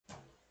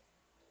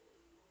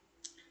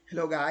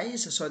Hello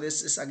guys, so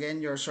this is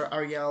again your Sir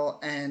Ariel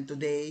and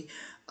today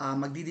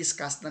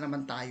magdi-discuss na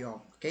naman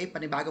tayo. Okay,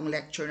 panibagong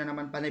lecture na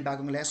naman,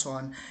 panibagong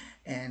lesson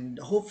and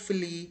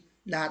hopefully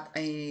lahat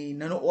ay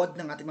nanood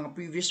ng ating mga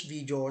previous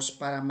videos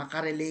para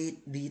makarelate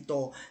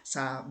dito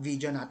sa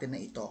video natin na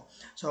ito.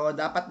 So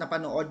dapat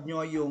napanood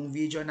nyo yung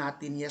video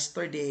natin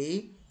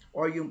yesterday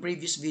or yung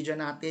previous video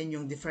natin,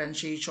 yung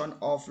differentiation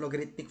of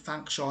logarithmic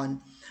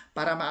function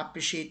para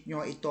ma-appreciate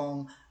nyo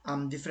itong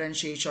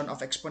differentiation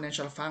of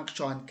exponential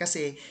function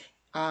kasi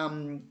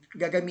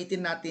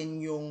gagamitin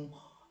natin yung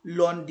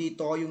ln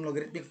dito, yung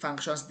logarithmic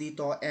functions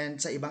dito and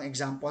sa ibang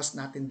examples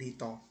natin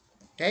dito.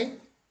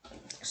 Okay?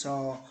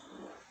 So,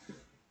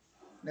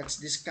 let's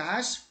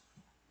discuss.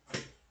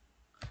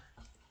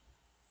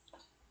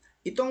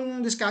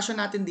 Itong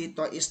discussion natin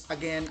dito is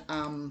again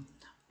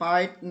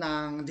part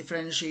ng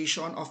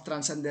differentiation of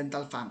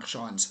transcendental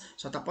functions.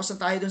 So tapos na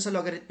tayo dun sa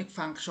logarithmic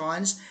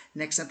functions,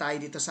 next na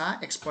tayo dito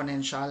sa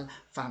exponential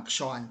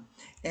function.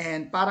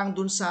 And parang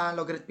dun sa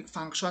logarithmic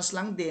functions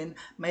lang din,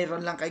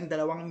 mayroon lang kayong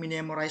dalawang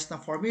minemorize na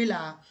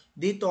formula.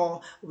 Dito,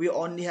 we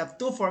only have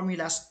two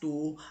formulas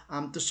to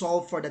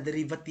solve for the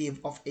derivative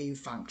of a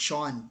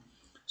function.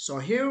 So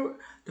here,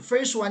 the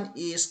first one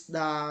is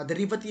the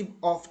derivative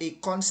of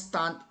a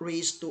constant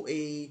raised to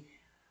a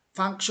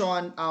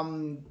function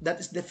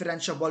that is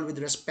differentiable with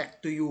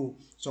respect to u.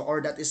 So, or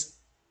that is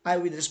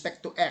with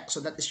respect to x. So,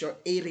 that is your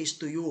a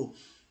raised to u.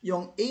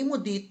 Yung a mo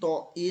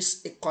dito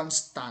is a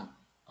constant.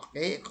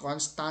 Okay? A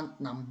constant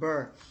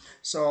number.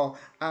 So,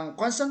 ang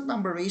constant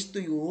number raised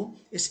to u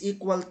is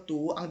equal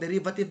to, ang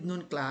derivative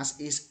nun class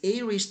is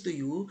a raised to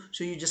u.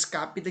 So, you just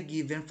copy the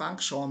given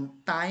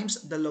function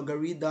times the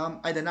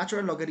logarithm, the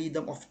natural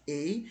logarithm of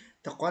a,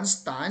 the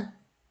constant,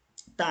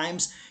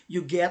 times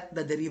you get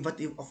the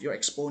derivative of your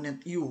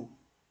exponent u.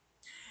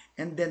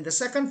 And then the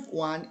second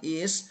one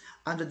is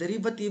the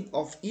derivative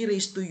of e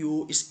raised to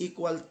u is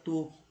equal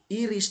to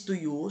e raised to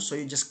u. So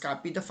you just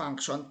copy the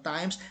function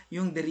times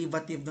yung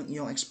derivative ng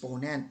iyong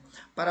exponent.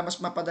 Para mas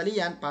mapadali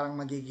yan, parang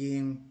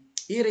magiging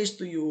e raised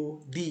to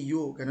u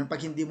du. Ganun pag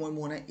hindi mo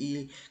muna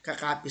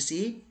i-copy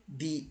si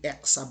dx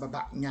sa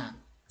baba niya.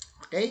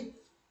 Okay?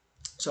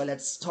 So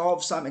let's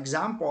solve some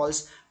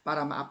examples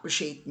para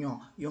ma-appreciate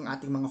nyo yung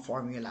ating mga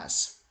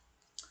formulas.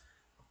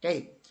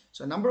 Okay,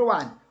 so number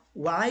 1,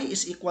 y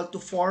is equal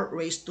to 4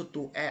 raised to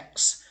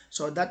 2x.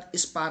 So that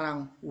is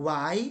parang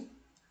y,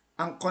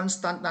 ang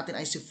constant natin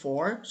ay si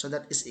 4, so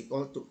that is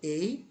equal to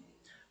a.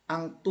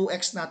 Ang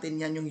 2x natin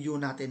yan yung u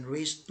natin,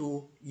 raised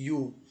to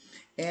u.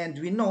 And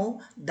we know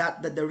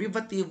that the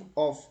derivative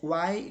of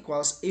y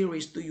equals a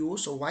raised to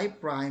u, so y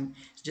prime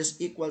is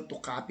just equal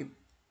to copy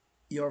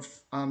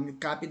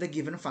the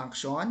given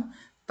function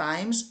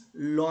times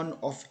ln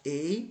of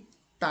a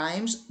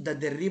times the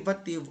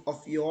derivative of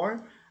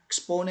your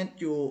exponent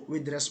u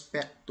with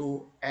respect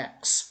to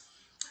x.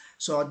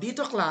 So,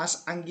 dito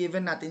class, ang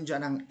given natin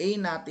dyan, ang a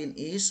natin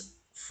is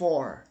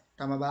 4.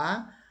 Tama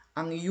ba?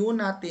 Ang u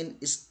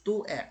natin is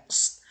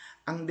 2x.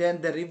 And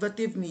then,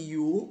 derivative ni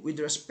u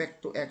with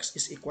respect to x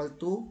is equal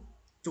to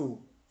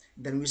 2.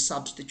 Then, we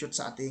substitute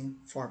sa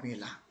ating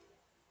formula.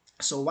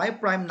 So, y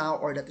prime now,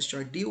 or that is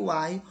your dy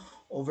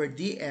over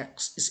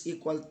dx is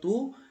equal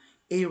to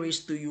a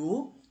raised to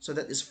u. So,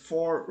 that is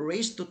 4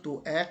 raised to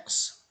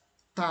 2x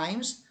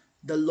times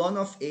the ln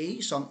of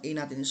a. So, ang a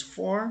natin is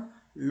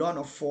 4, ln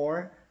of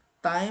 4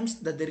 times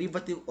the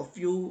derivative of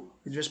u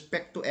with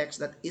respect to x,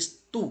 that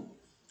is 2.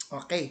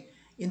 Okay.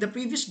 In the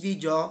previous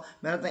video,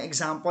 meron tayong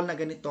example na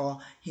ganito,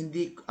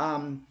 hindi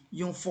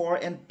yung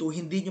 4 and 2,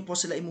 hindi nyo po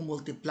sila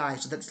i-multiply.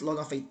 So that's ln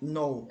of 8,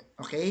 no.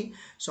 Okay?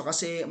 So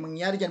kasi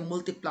mangyari dyan,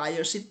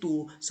 multiplier si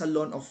 2 sa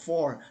ln of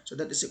 4. So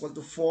that is equal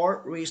to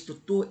 4 raised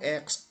to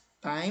 2x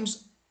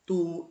times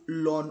 2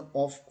 ln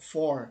of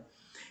 4.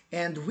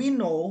 And we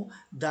know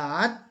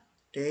that,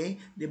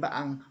 okay, di ba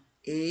ang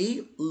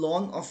a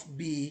ln of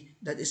b,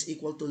 that is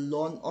equal to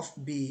ln of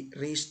b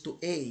raised to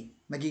a.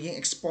 Magiging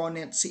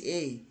exponent si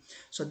a.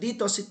 So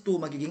dito si 2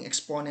 magiging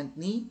exponent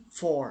ni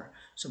 4.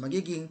 So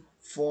magiging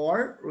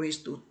 4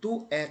 raised to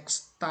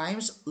 2x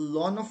times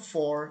ln of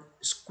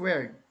 4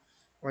 squared.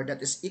 Or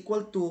that is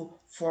equal to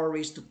 4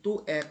 raised to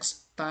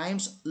 2x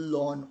times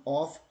ln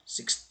of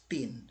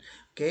 16.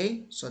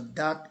 Okay? So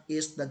that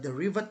is the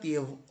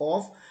derivative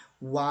of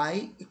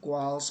y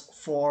equals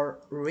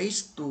 4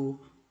 raised to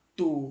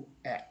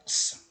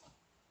 2x.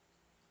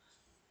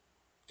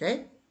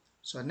 Okay?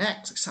 So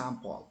next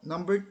example,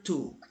 number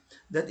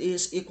 2, that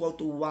is equal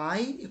to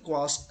y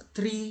equals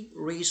 3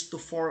 raised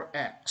to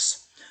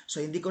 4x.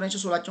 So hindi ko na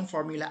susulat yung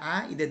formula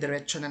a,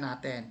 idediretso na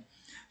natin.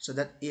 So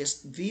that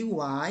is dy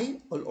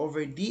all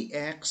over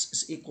dx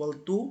is equal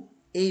to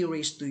a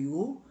raised to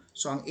u.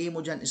 So ang a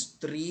mo dyan is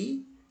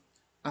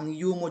 3, ang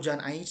u mo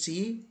dyan ay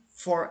si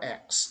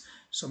 4x.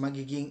 So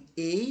magiging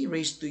a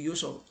raised to u,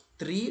 so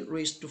 3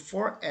 raised to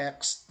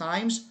 4x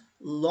times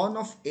ln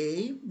of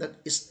a,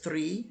 that is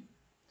 3,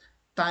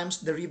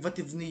 times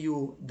derivative ni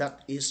u,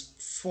 that is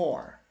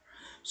 4.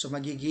 So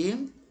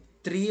magiging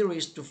 3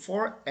 raised to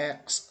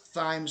 4x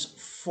times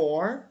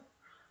 4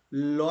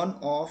 ln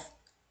of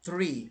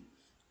 3,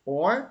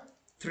 or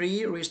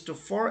 3 raised to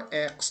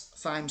 4x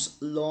times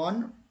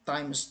ln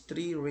times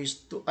 3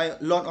 raised to,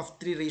 ln of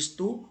 3 raised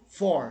to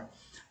 4.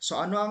 So,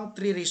 ano ang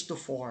 3 raised to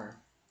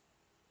 4?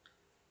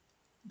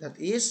 That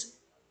is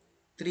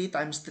 3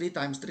 times 3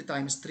 times 3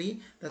 times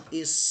 3, that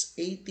is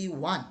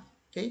 81.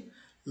 Okay?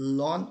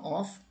 Ln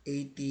of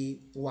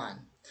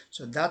 81.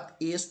 So that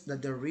is the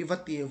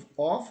derivative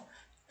of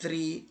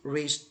 3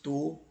 raised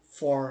to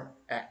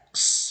 4x.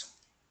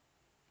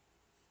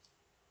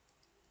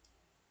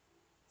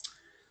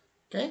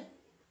 Okay?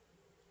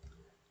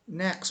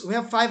 Next, we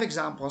have 5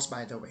 examples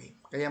by the way.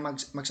 Kaya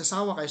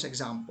magsasawa kayo sa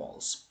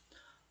examples.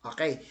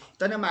 Okay,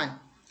 ito naman.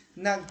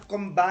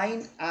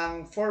 Nag-combine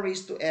ang 4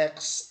 raised to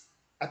x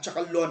at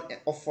saka ln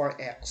of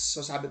 4x.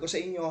 So sabi ko sa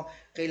inyo,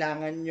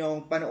 kailangan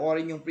nyong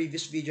panoorin yung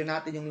previous video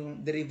natin,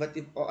 yung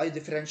derivative o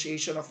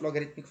differentiation of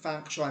logarithmic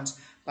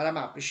functions para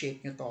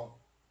ma-appreciate nyo to.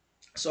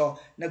 So,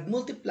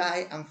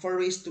 nag-multiply ang 4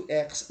 raised to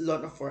x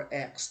ln of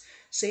 4x.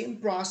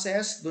 Same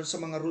process dun sa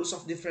mga rules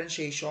of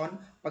differentiation.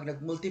 Pag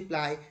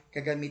nag-multiply,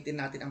 gagamitin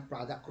natin ang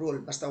product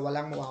rule. Basta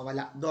walang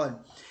mawawala doon.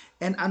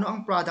 And ano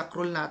ang product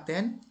rule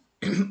natin?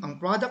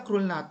 Ang product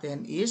rule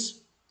natin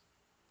is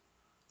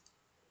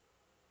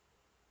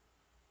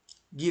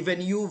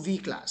given u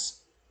v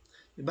class.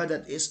 Diba?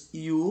 That is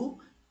u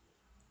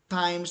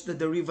times the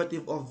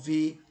derivative of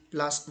v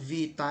plus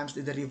v times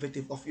the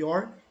derivative of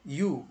your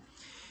u.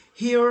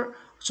 Here,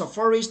 so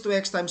 4 raised to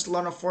x times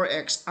ln of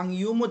 4x, ang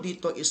u mo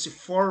dito is si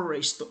 4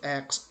 raised to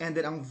x and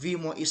then ang v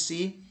mo is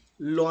si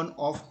ln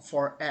of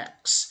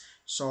 4x.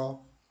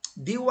 So,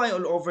 dy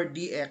all over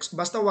dx,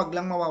 basta wag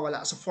lang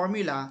mawawala sa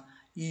formula,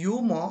 u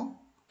mo,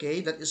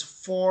 okay, that is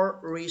 4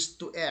 raised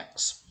to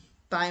x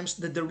times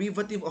the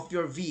derivative of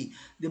your v.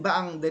 Diba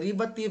ang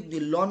derivative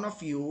ni ln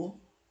of u,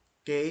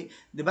 okay,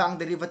 diba ang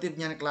derivative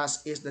niya na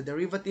class is the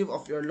derivative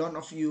of your ln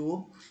of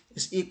u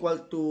is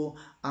equal to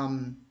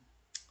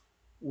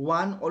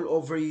 1 all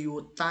over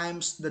u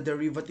times the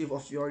derivative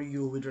of your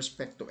u with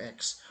respect to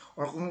x.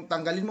 Or kung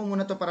tanggalin mo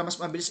muna to para mas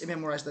mabilis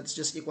i-memorize, that's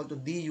just equal to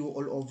du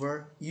all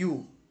over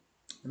u.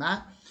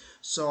 Diba?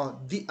 So,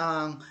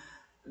 ang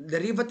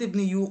derivative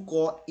ni u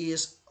ko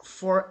is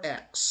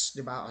 4x.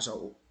 Diba?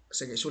 So,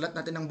 sige, sulat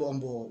natin ng buong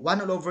buo.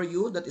 1 all over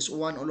u, that is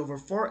 1 all over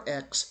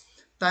 4x,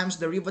 times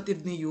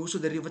derivative ni u, so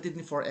derivative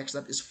ni 4x,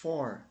 that is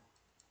 4.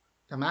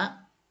 Tama?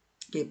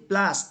 Okay,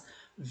 plus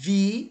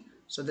v,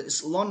 so that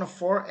is ln of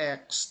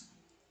 4x,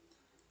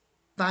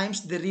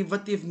 times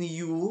derivative ni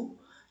u,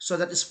 so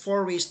that is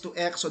 4 raised to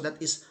x, so that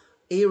is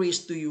a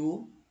raised to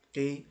u,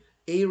 okay,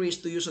 a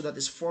raised to u, so that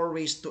is 4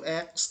 raised to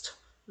x,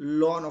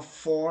 ln of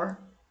 4,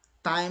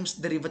 times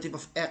derivative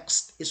of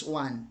x is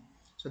 1.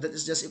 So that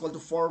is just equal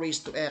to 4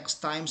 raised to x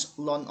times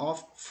ln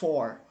of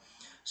 4.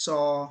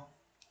 So,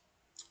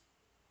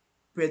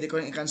 pwede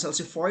ko rin i-cancel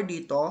si 4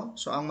 dito.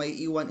 So, ang may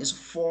iwan is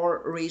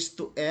 4 raised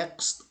to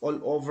x all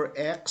over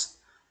x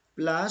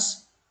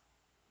plus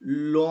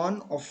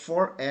ln of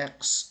 4x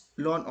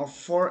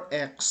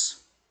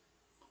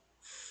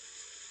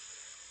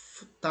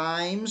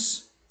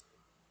times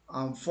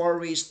 4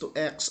 raised to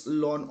x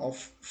ln of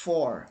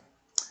 4.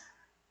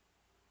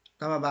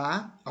 Tama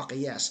ba? Okay,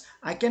 yes.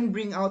 I can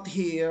bring out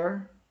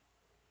here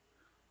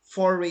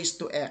 4 raised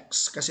to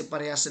x kasi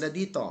parehas sila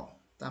dito.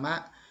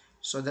 Tama?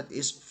 So that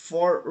is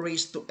 4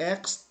 raised to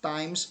x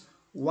times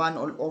 1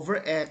 all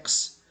over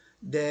x,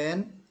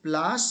 then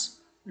plus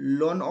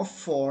ln of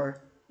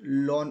 4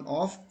 ln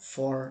of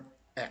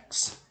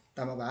 4x.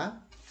 Tama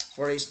ba?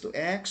 4 raised to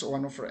x,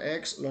 1 over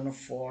x, ln of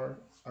 4.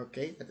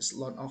 Okay, that is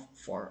ln of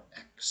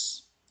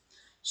 4x.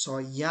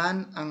 So,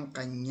 yan ang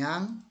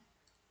kanyang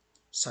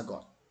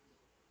sagot.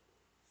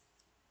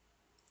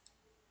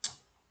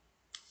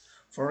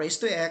 4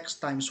 raised to x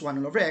times 1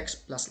 all over x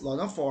plus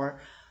ln of 4,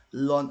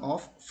 ln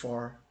of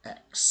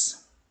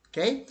 4x.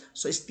 Okay?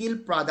 So, still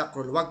product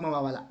rule. Huwag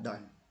mawawala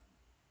doon.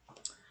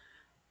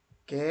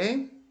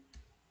 Okay?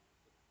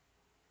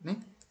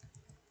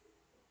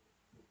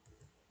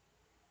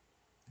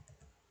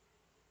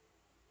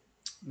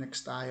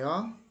 Next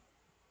tayo.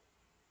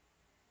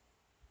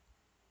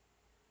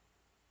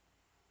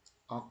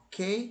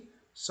 Okay?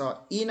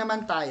 So, E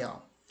naman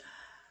tayo.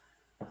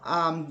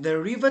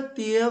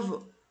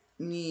 Derivative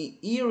ni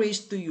e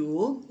raised to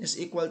u is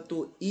equal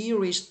to e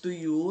raised to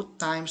u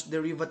times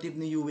derivative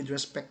ni u with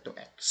respect to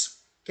x.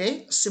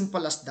 Okay?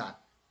 Simple as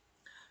that.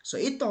 So,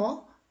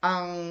 ito,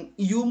 ang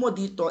u mo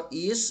dito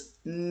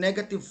is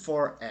negative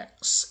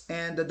 4x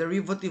and the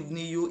derivative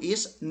ni u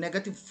is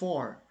negative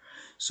 4.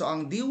 So,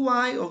 ang dy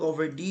all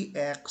over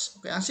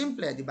dx, okay, ang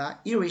simple, di ba?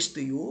 E raised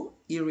to u,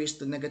 e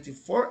raised to negative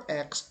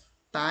 4x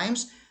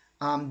times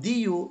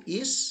du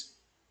is,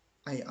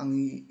 ang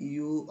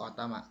u,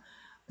 tama,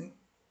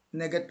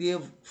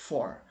 negative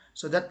 4.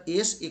 So, that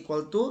is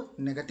equal to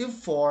negative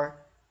 4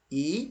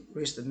 e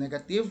raised to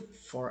negative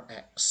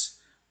 4x.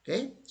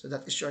 Okay? So,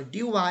 that is your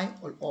dy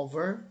all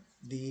over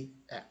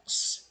dx.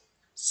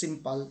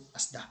 Simple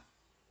as that.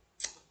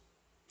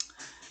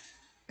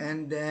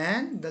 And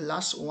then, the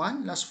last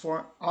one, last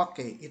four,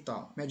 okay,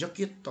 ito, medyo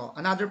cute to.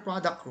 Another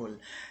product rule.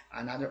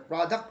 Another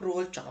product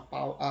rule, tsaka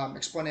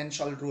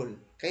exponential rule.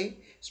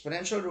 Okay?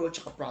 Exponential rule,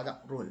 tsaka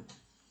product rule.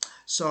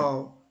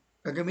 So,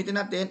 gagamitin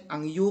natin,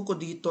 ang u ko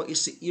dito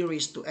is si e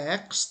raised to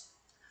x.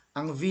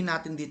 Ang v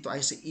natin dito ay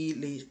si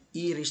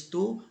e raised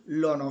to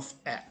ln of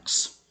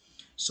x.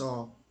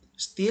 So,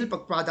 still,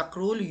 pag product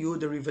rule, u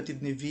derivative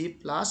ni v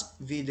plus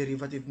v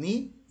derivative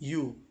ni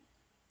u.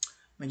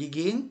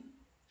 Magiging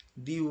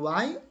dy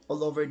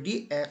all over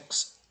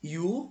dx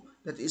u,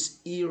 that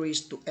is e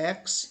raised to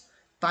x,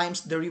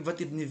 times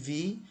derivative ni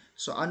v.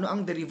 So, ano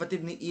ang derivative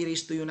ni e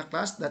raised to u na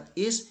class? That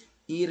is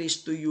e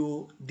raised to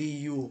u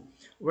du.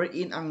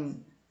 Wherein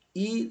ang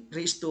e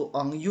raised to,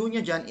 ang u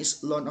niya dyan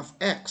is ln of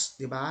x,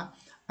 di ba?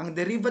 Ang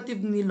derivative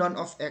ni ln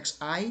of x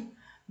ay,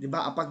 di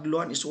ba, ang pag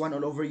ln is 1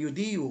 all over u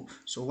du.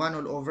 So, 1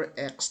 all over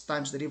x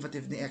times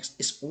derivative ni x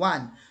is 1.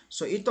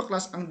 So, ito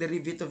class, ang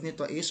derivative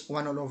nito is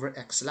 1 all over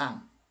x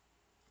lang.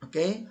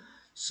 Okay?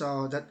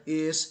 So, that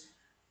is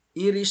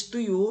e raised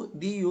to u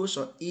du.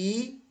 So,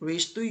 e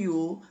raised to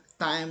u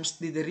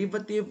times the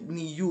derivative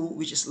ni u,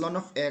 which is ln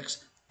of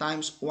x,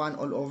 times 1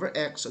 all over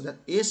x. So,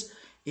 that is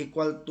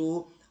equal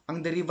to,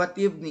 ang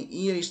derivative ni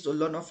e raised to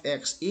ln of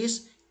x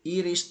is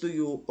e raised to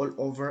u all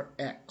over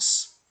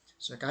x.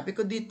 So, copy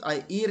ko dito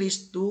ay e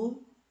raised to,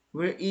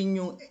 wherein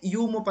yung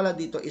u mo pala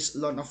dito is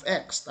ln of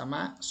x.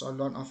 Tama? So,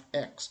 ln of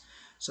x.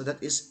 So,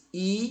 that is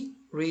e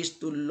raised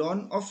to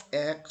ln of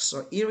x.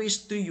 So, e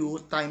raised to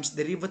u times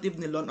derivative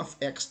ni ln of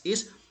x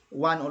is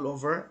 1 all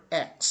over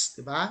x.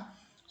 Diba?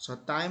 So,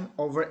 time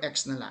over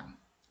x na lang.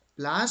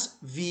 Plus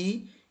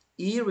v,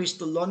 e raised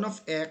to ln of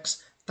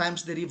x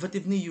times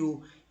derivative ni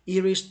u,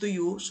 e raised to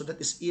u. So, that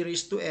is e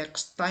raised to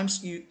x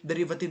times u,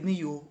 derivative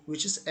ni u,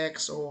 which is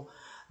x. So,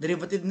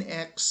 derivative ni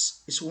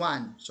x is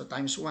 1. So,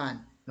 times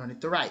 1. No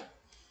need to write.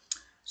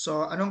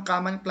 So, anong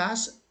common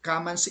class?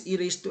 Common si e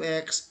raised to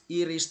x,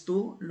 e raised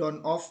to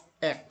ln of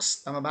x.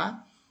 Tama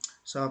ba?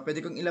 So,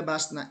 pwede kong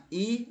ilabas na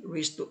e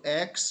raised to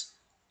x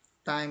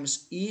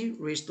times e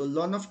raised to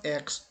ln of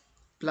x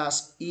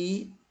plus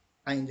e,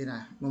 ay hindi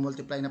na,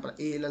 multiply na pala,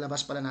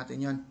 ilalabas pala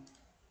natin yon.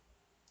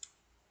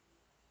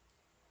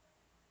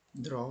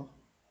 Draw.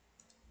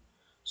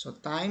 So,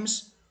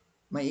 times,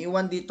 may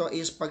iwan dito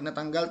is pag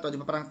natanggal to,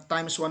 di ba parang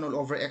times 1 all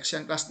over x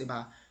yan class, di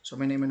ba? So,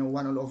 may naman 1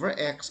 all over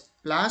x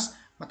plus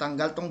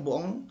matanggal tong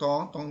buong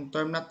to, tong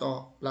term na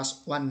to,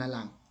 plus 1 na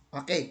lang.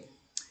 Okay.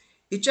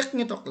 I-check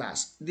nyo to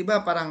class. Di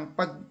ba parang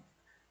pag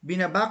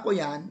binaba ko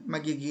yan,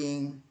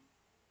 magiging,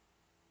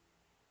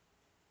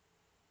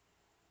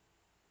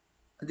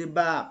 di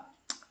ba,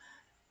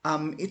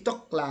 ito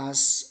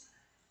class,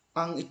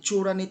 ang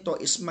itsura nito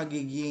is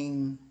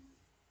magiging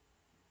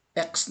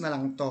x na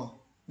lang to.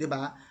 Di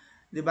ba?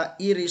 Di ba?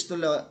 Pag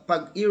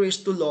e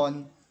raised to ln,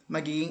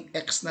 magiging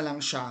x na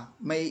lang siya.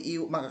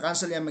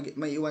 Makakancel yan,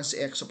 may iwan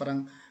si x. So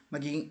parang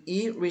magiging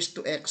e raised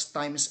to x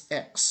times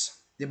x.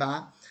 Di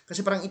ba?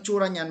 Kasi parang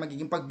itsura niyan,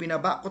 magiging pag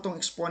binaba ko tong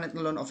exponent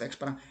ng ln of x,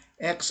 parang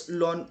x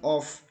ln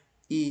of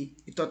e,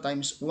 ito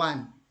times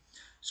 1.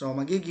 So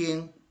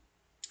magiging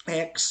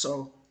x,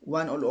 so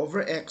 1 all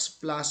over x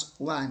plus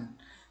 1.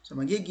 So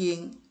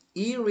magiging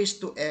e raised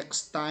to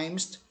x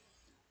times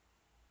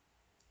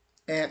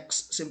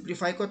x,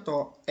 simplify ko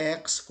to,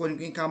 x, kunin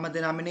ko yung common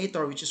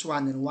denominator which is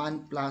 1, then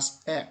 1 plus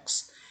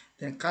x.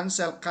 Then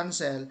cancel.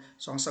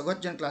 So ang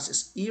sagot dyan class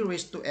is e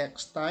raised to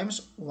x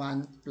times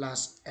 1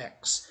 plus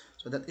x.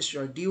 So that is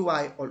your dy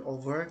all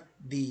over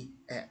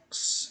dx.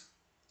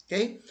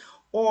 Okay?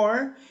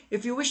 Or,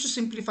 if you wish to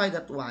simplify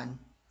that one,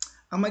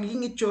 ang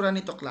magiging itsura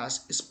nito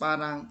class is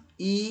parang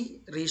e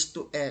raised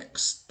to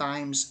x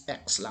times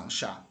x lang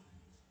siya.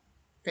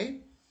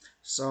 Okay?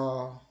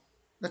 So,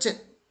 that's it.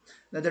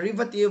 The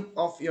derivative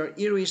of your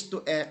e raised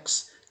to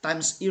x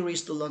times e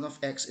raised to ln of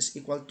x is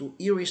equal to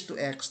e raised to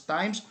x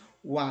times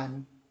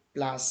 1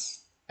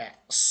 plus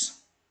x.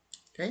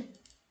 Okay?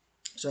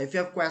 So, if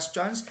you have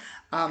questions,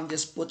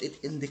 just put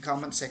it in the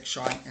comment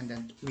section and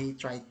then we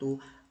try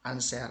to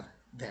answer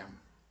them.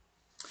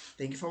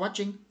 Thank you for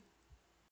watching.